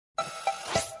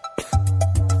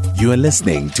You are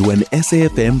listening to an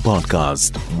SAFM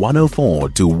podcast, 104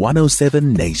 to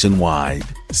 107 nationwide.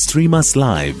 Stream us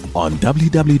live on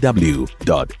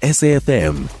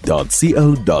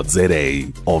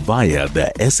www.safm.co.za or via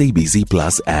the SABC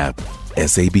Plus app.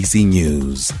 SABC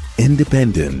News,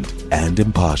 independent and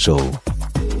impartial.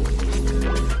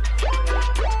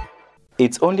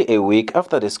 It's only a week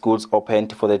after the schools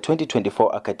opened for the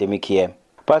 2024 academic year,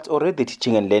 but already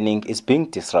teaching and learning is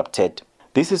being disrupted.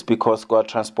 This is because school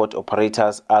transport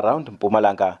operators around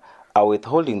Mpumalanga are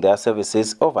withholding their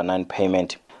services over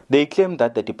non-payment. They claim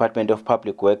that the Department of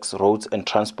Public Works, Roads and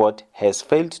Transport has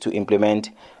failed to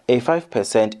implement a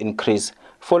 5% increase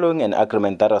following an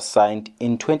agreement that was signed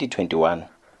in 2021.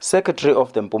 Secretary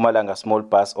of the Mpumalanga Small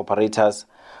Bus Operators,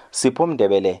 Sipho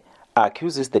Mdebele,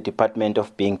 accuses the department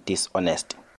of being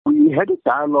dishonest. We had a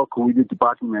dialogue with the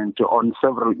department on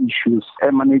several issues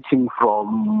emanating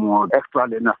from extra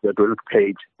learners that were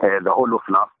paid the whole of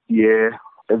last year.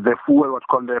 The fuel, what's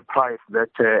called the price,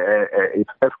 that is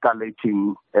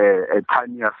escalating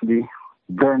continuously.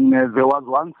 Then there was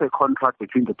once a contract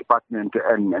between the department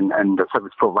and the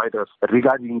service providers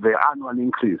regarding the annual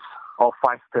increase of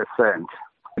 5%.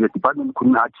 The department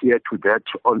couldn't adhere to that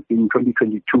in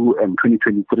 2022 and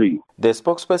 2023. The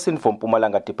spokesperson for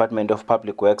Mpumalanga Department of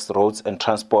Public Works, Roads and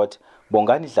Transport,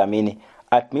 Bongani Dlamini,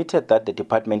 admitted that the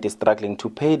department is struggling to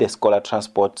pay the scholar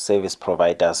transport service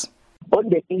providers. On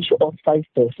the issue of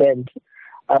 5%,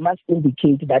 I must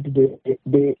indicate that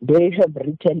they have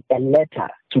written a letter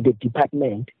to the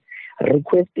department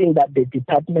requesting that the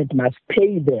department must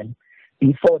pay them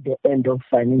before the end of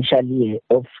financial year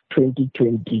of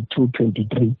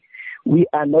 2022-23. We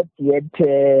are not yet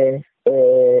within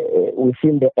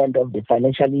the end of the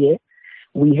financial year.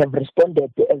 We have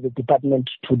responded as a department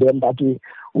to them that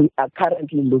we are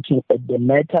currently looking at the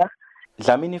matter.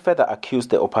 Dlamini further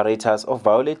accused the operators of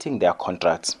violating their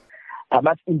contracts. I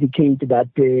must indicate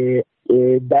that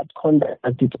that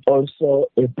contract is also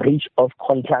a breach of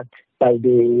contract by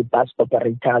the bus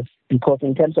operators, because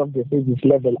in terms of the service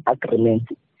level agreement,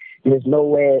 there's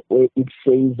nowhere where it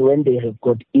says when they have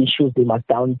got issues, they must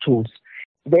down tools.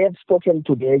 They have spoken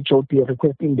to the HOD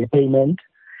requesting the payment.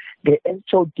 The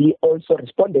HOD also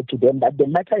responded to them that the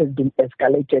matter has been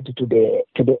escalated to the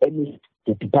MEC,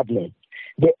 the department.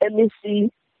 The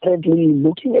MEC currently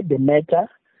looking at the matter.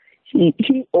 He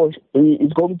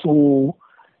is going to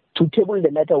table the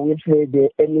matter with the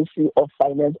MEC of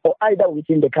Finance, or either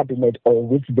within the cabinet or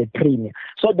with the Premier.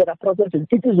 So there are processes.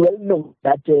 It is well known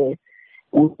that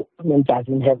government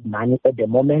doesn't have money at the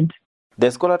moment.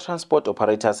 The scholar transport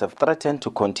operators have threatened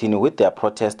to continue with their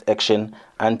protest action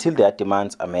until their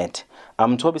demands are met.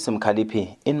 I'm Mthobisi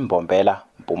Mkhaliphi in Mbombela,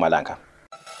 Mpumalanga.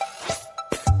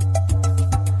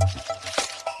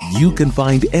 You can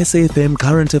find SAFM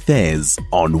Current Affairs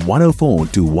on 104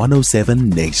 to 107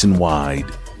 nationwide.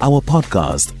 Our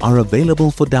podcasts are available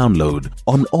for download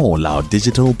on all our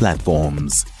digital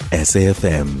platforms.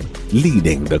 SAFM,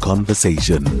 leading the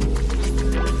conversation.